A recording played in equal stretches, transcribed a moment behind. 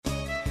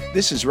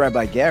This is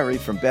Rabbi Gary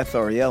from Beth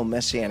Ariel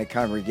Messianic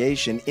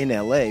Congregation in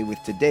LA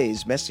with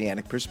today's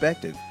Messianic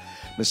Perspective.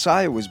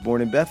 Messiah was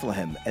born in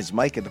Bethlehem, as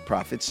Micah the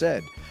prophet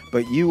said,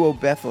 "But you, O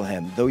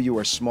Bethlehem, though you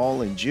are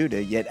small in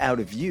Judah, yet out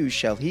of you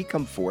shall he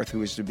come forth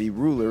who is to be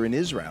ruler in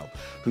Israel,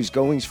 whose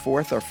goings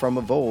forth are from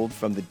of old,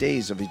 from the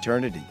days of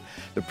eternity."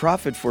 The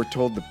prophet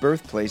foretold the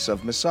birthplace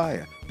of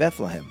Messiah,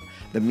 Bethlehem.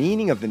 The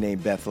meaning of the name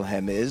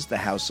Bethlehem is the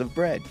house of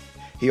bread.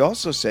 He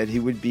also said he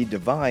would be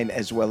divine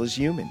as well as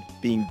human,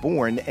 being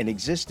born and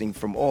existing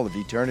from all of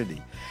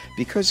eternity.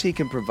 Because he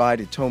can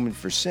provide atonement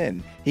for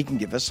sin, he can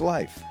give us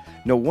life.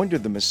 No wonder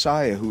the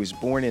Messiah who is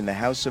born in the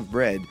house of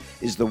bread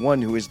is the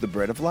one who is the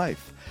bread of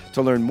life.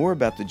 To learn more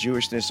about the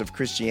Jewishness of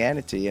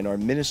Christianity and our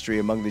ministry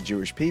among the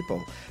Jewish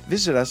people,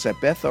 visit us at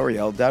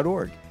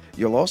bethariel.org.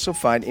 You'll also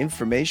find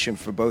information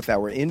for both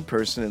our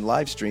in-person and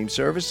live stream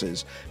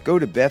services. Go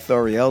to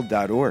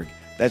bethariel.org.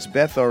 That's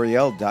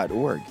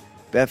bethariel.org.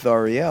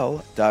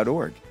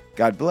 bethariel.org.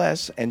 God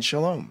bless and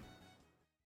shalom.